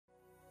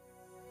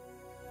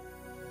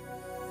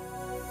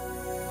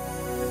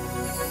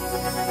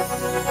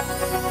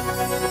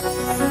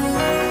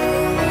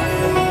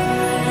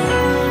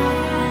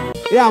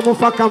Yeah, I'm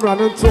for camera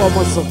and two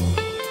almost.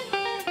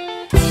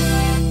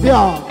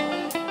 Yeah.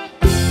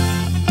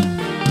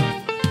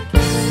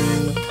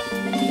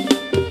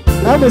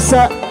 Let me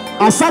say,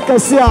 I saw a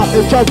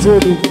church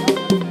ready.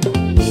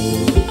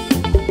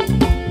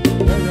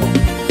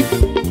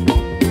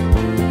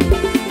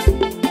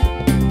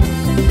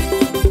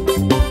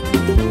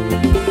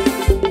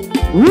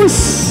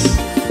 Whoosh!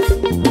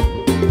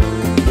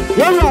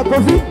 You're not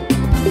coffee.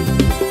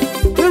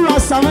 You're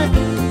not salmon.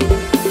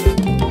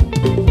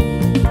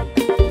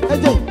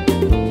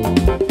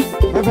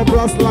 Hepa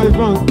Plus Live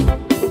on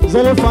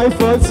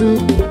 0542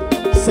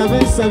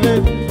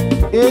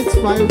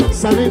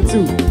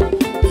 778572.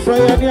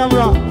 Freya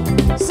Niamra.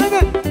 Sing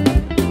it.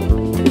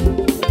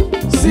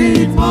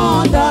 Sweet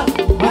mother,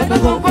 I'm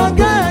not gonna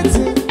forget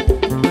it.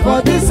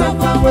 For this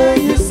suffer where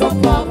you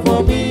suffer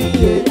for me.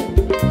 Yeah.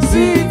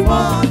 Sweet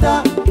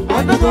mother,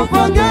 I'm not gonna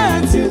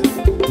forget you.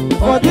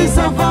 For this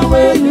suffer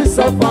where you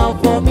suffer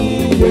for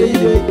me. Yeah,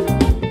 yeah.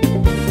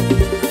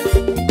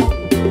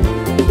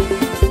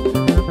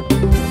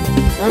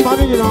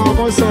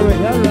 I'm sorry.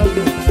 I'm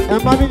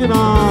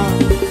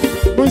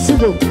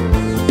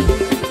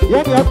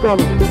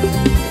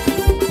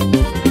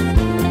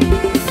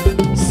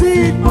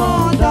Sweet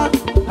mother,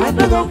 I'm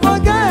not gonna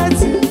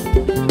forget you.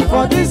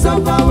 For this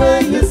suffer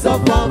where you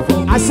suffer for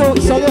me. I saw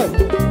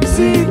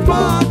sweet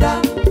mother,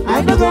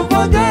 I'm not gonna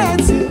forget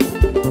you.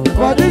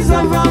 For this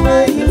suffer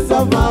where you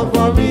suffer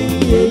for me.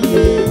 Yeah,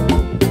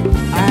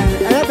 yeah.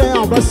 And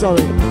I'm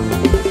sorry.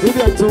 Give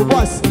it to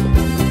boss.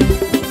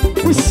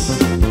 Push.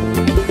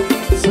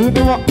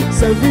 Sunima,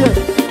 Sevilla,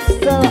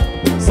 Stella,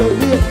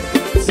 Sevilla,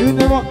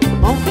 Sunima,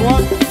 I'm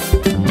one.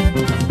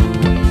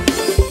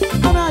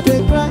 And I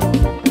did cry,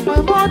 my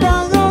mother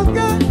don't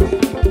get me.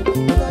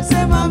 I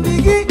say, my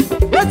biggie,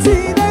 what's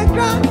in the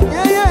cry?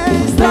 Yeah,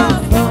 yeah,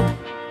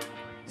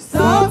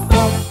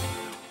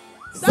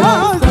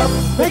 stop,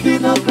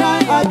 making no cry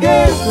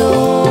again, no.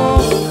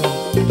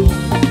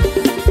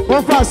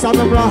 What fast, I'm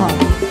a braha,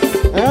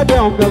 and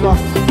I'm never.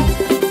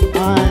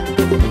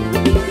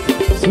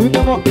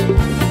 Sunima.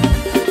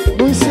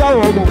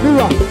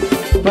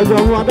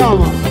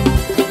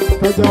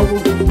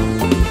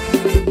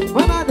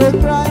 When I dey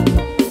cry,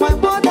 my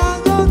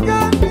mother gon'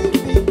 get me.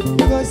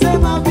 Because say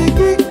my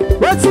biggie,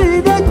 what's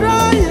in the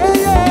cry? Yeah,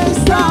 yeah.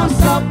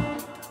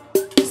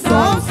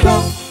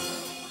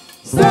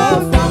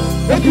 Stop,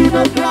 make you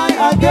not cry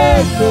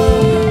again. No.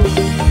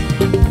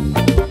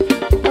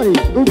 Hey,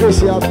 who goes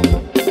here?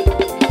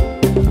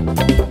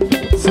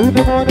 To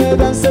the morning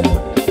dance, to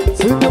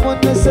the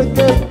morning sing,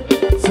 to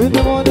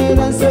the morning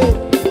dance.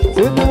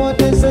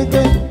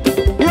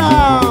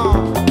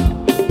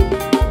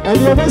 And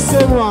you ever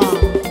say one?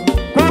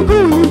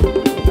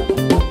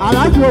 I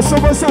like you so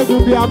much.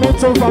 You'll be a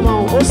mental for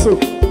now. Also,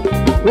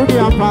 we'll be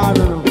a part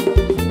of it.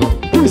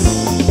 Push.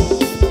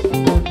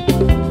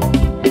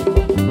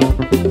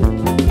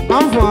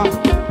 I'm for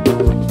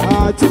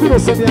TV the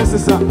same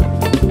sister.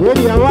 When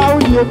you're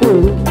around, you go.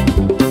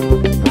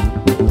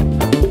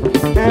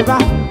 Ever,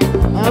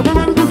 I'm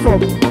not before.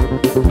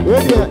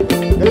 When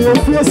you're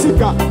feel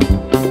sick.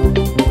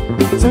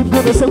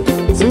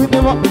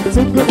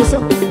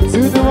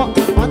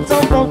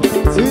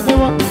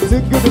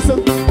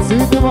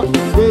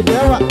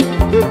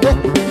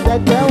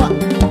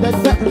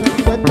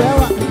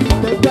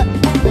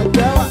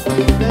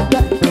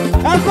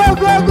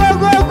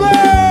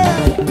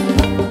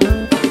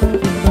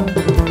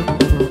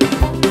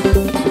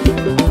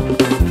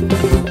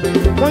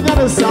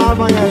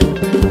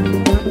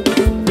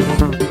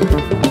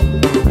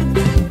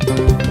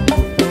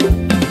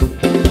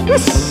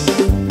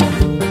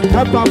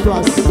 Hepa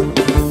Plus,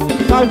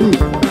 Calvi,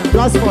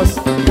 Plus Force,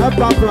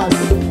 Hepa Plus.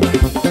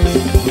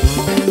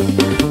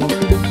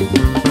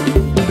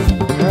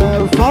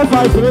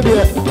 5-5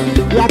 radio.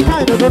 You are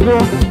kind of good.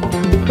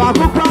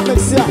 Baku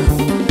promise ya.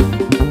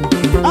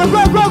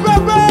 Go.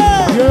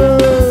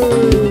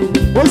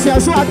 What's your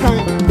so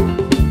kind?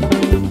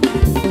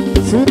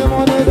 To the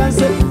morning dance,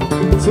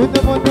 to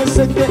the morning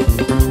sing.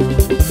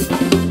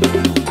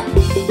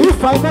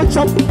 If I don't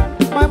chop,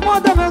 my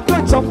mother will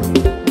go chop.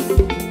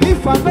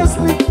 If I don't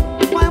sleep,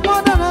 my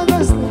mother will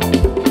go sleep.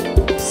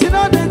 She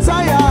not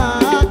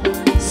tired.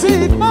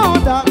 Sweet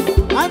mother,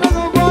 I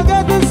don't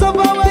forget the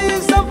suffer where you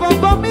suffer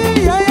for me.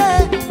 Yeah,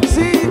 yeah.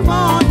 Sweet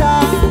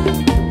mother,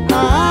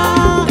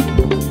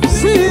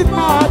 sweet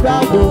mother,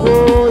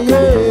 oh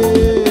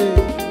yeah.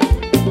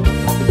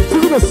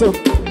 Sing the song.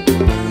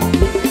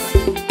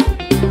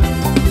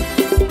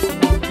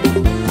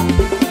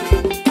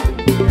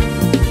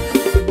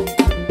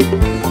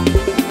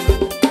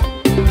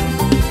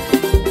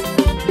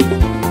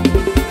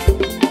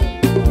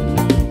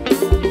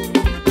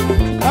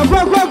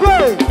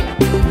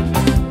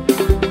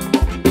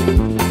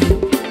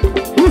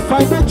 If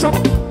I don't chop,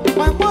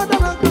 my mother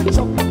will go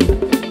chop.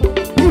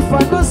 If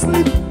I don't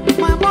sleep,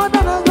 my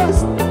mother will go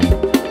sleep.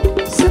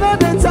 She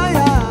not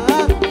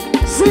tired.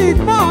 Sweet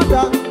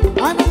mother,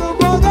 I don't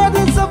forget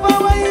the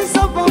suffer when you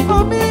suffer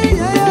for me.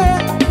 Yeah,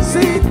 yeah.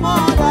 Sweet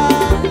mother,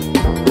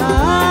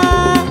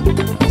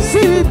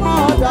 sweet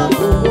mother,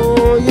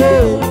 oh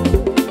yeah.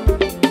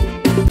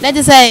 I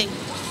just say,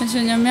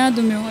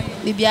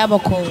 Bibi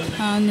aboko.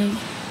 No.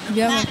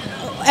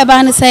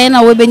 Ebani say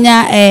na we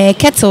benya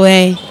kettle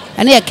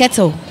and a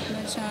kettle.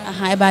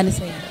 Aha ebani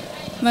say.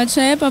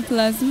 Macha Hepa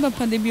plus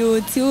papa de bi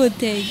oti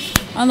ote.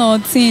 Ana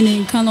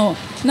otin nka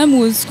na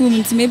mo school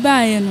nti me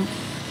baaye no.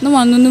 No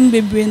one no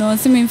bebre no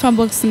se me fa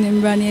box ne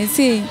mbra ne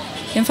say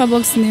yemfa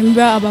box ne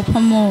mbra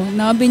abapamo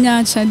na obenya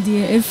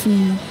achade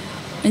efim.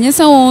 Enye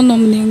se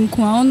wonom ne nko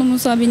a wonom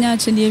so abenya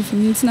achade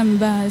efim nti na me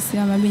baa se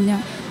amabenya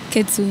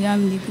kettle ya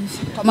me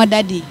kufi. Come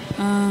daddy.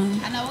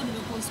 Ana wo de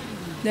go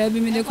school. There be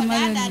me de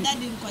command.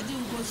 Daddy nko di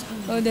go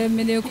school. O de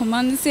me de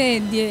command say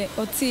de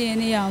oti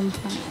ne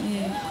yampa.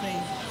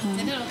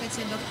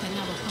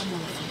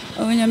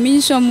 Onya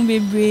minsho mu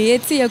bebre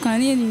eti ye kan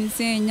ye ni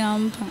se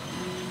nyampa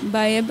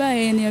ba ye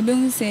ne be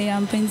hu se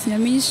yampa nti na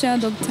minsha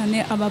doctor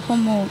ne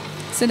abapomo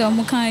se de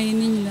omo kan ye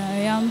ni nyina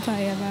yampa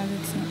ya ba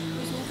beti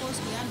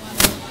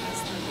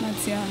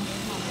matia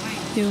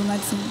yo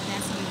matia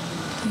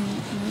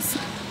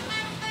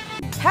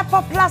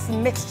Hepa plus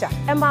mixture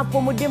ema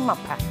pomode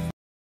mapa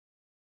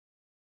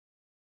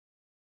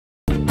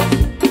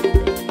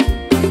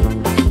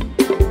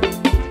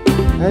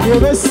and you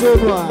be so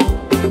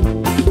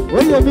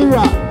when you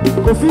mirror,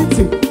 Coffee,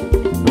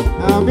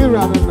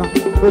 mirror,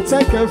 will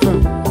take FM.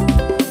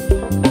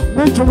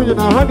 Make sure you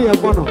know honey a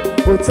bono,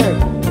 will take.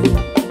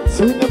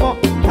 So you know,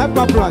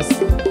 Hepa plus,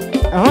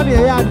 a honey a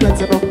yard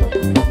better.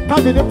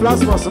 Probably the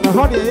plus was a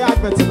honey a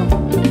yard better.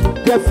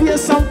 There fear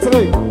some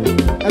three,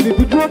 and if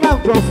you draw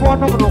down for 4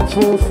 no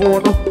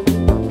 4 no.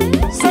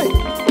 Say.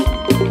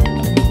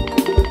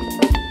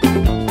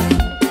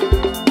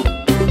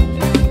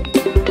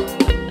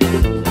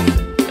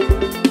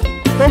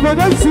 Over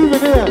next even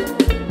here,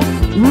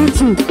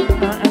 YouTube.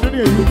 I don't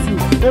hear YouTube.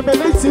 Over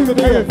next even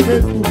here,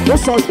 Facebook. No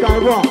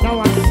subscribe. Now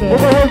I say.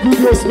 Over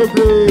videos,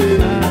 baby.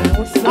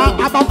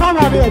 I'm a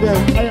power there.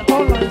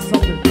 Online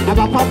something. I'm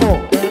a power.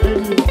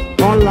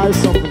 Online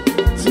something.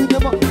 See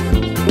them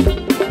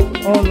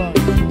online.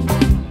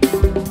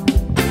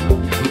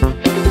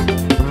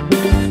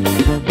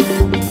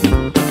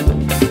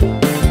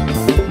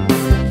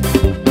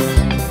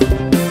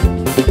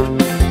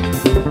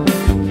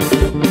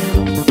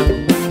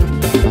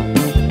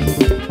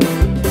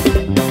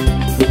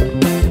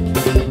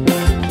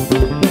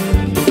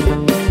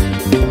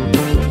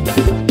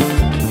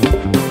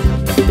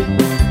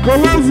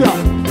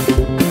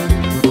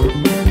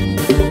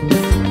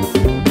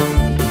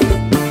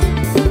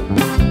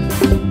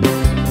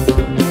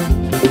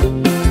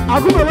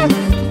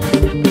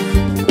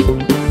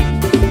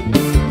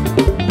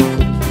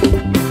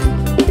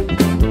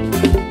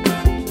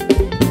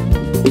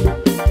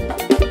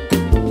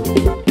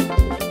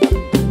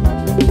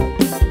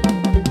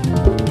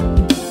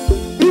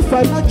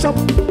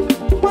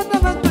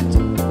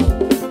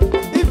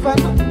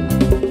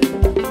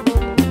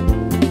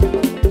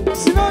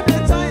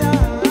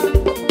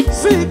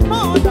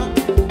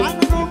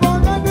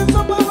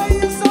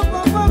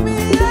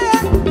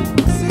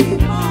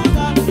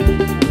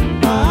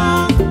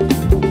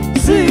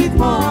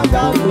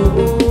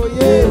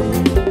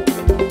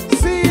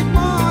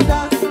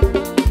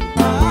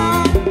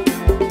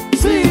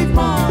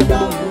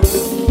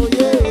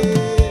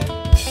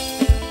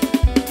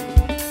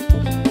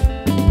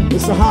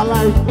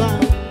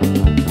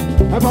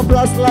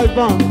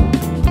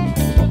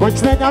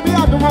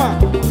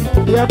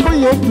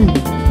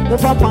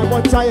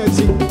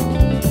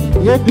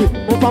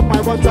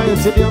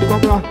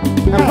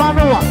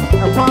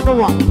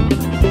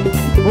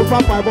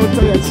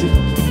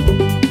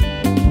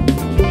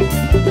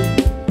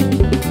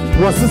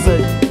 What's he say?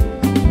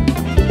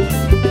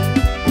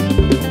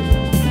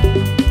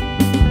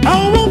 I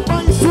won't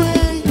find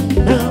sway,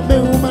 now me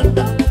woman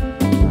da.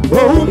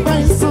 Oh,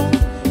 find so,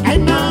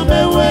 and now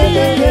me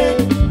way.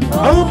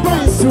 Oh,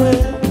 find sway,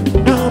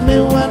 now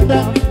me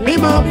wonder. Me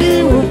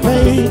mommy will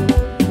pay.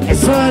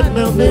 It's right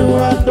now me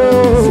wonder.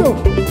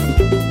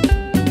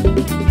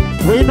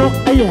 We know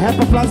I have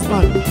a plus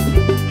man.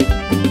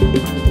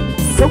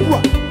 So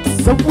what?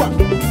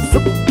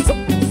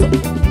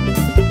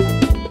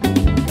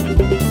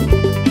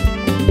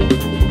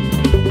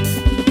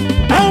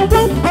 I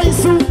won't pay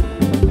so.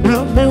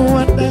 Now me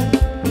wonder.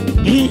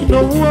 He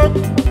no work.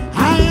 I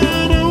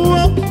don't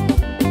work.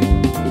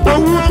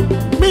 Don't work.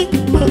 Me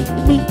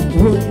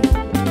work.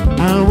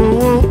 I won't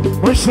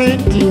work. What's that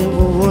deal?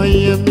 Why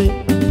am I?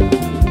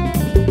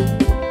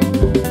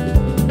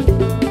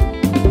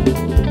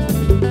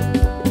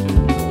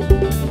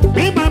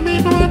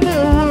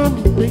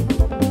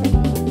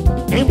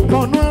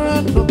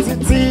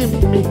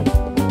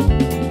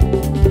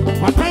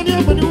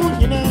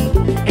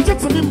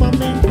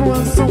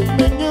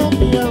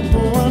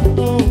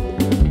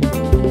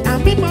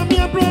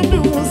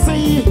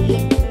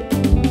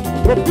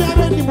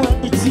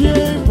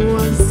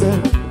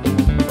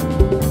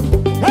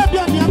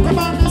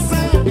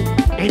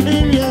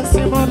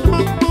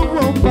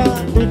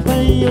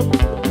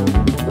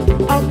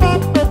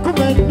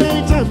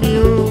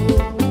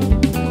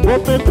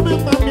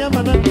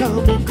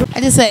 I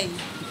just say.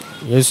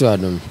 Yes,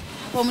 Adam.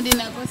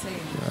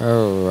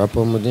 Oh,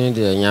 apomudin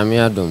de nyame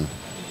adom.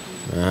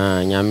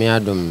 Nyame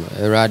adom.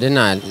 Erade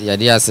na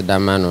yade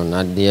asedama no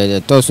na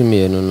de tosu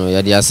mienu no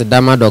yade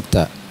asedama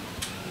doctor.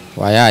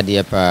 Waya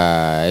de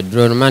pa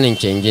edro no man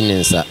change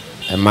nsa.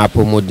 E ma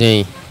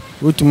apomudin.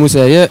 Utumu se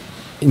ye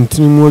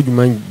ntinimu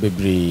adwuma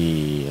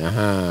bebre.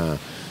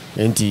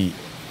 Enti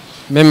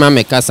mema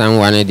mekasa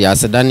nwane de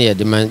aseda na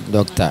yade man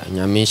doctor.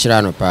 Nyame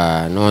hira no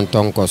pa no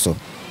ntonkoso.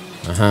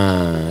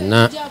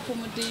 Na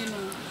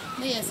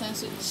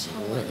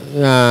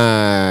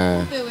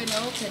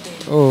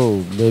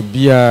oh,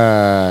 baby,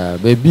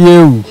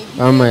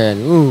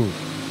 amen.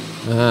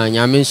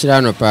 Nyame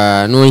shira no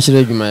pa no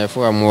nshire dwuma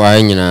yefo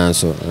amwa nyina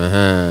so.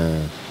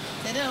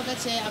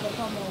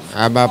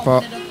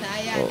 Abapa.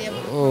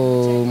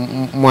 Oh,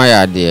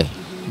 moya de.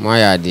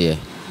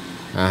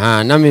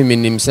 Na me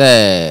minim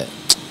se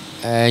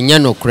nya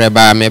no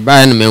kreba me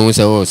ba na me hu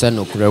se o se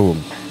no krawom.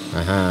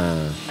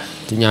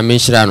 Ti nyame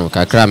shira no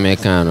kakra me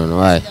kan no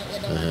why.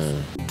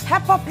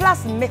 Hepa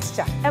Plus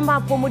mixture.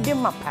 Emma pomode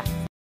mapa.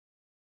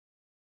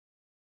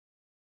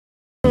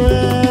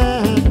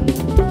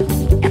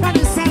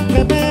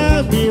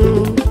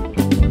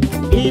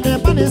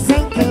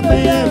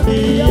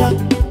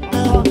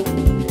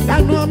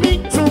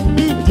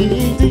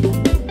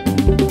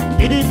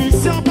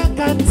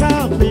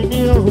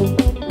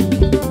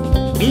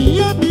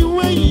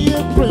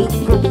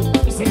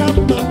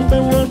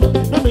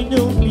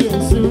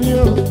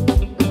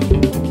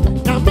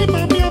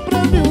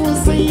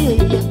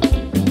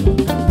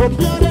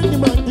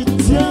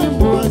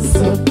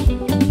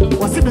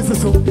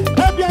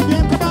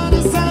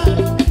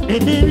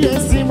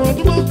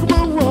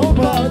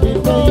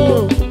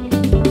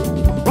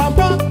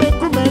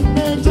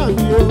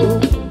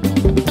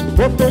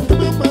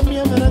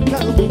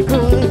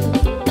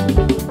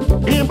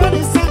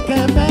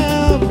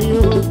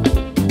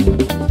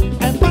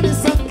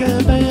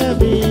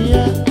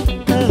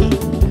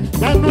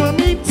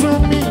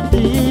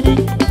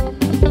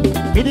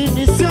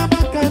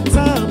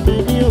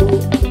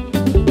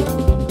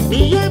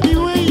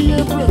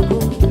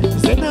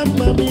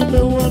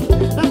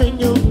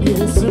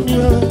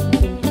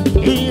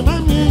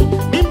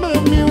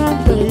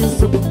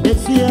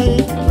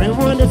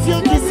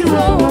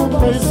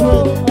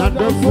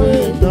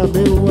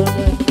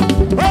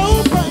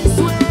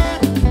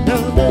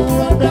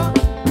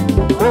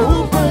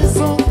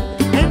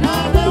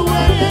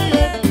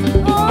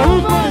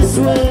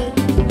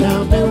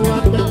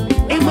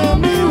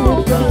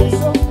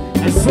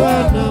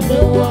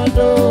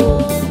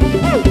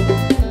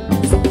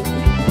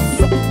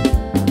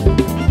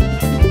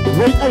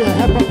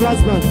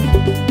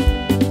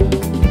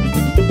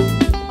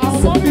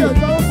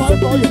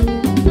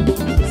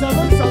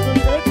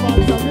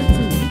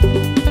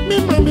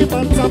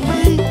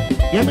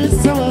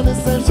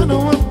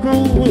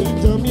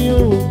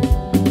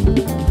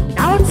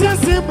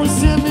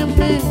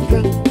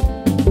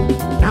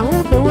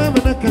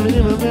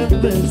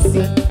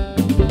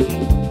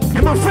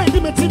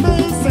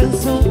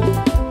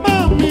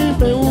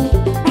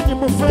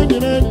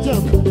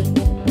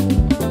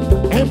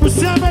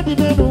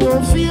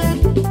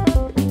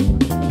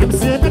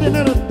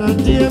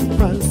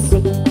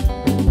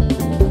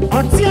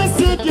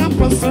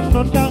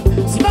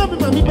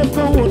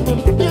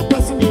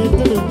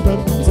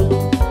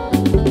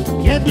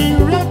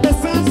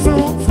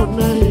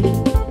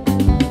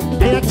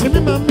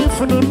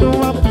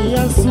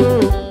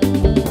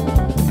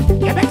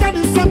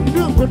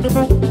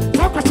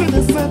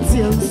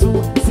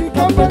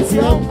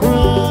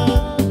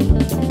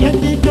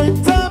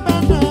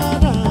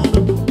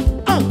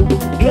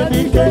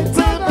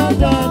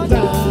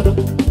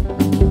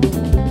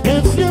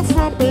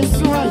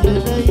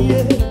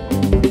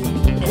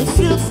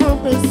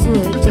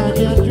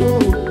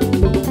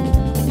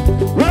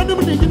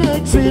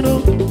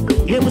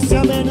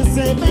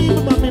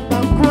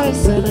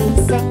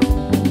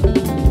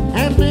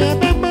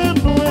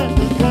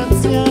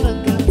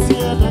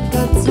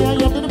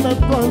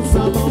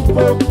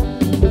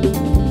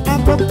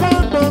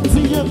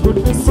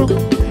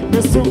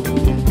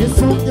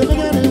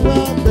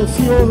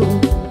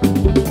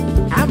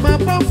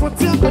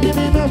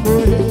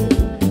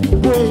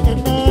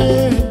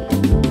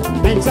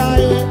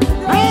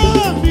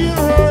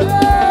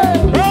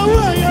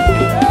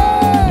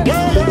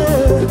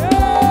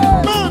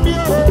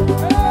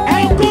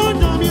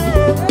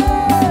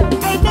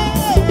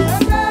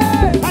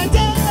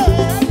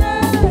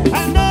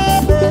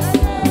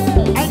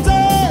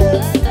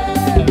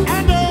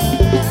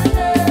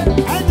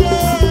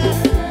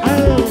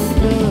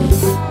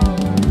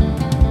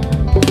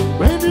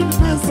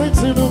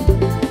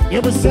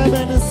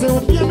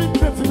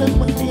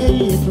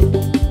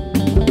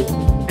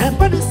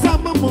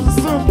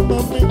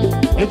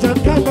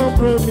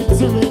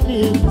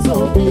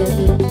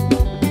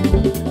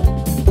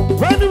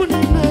 When you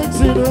need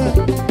to,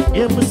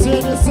 you must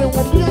say,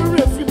 what be a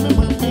refuge,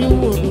 my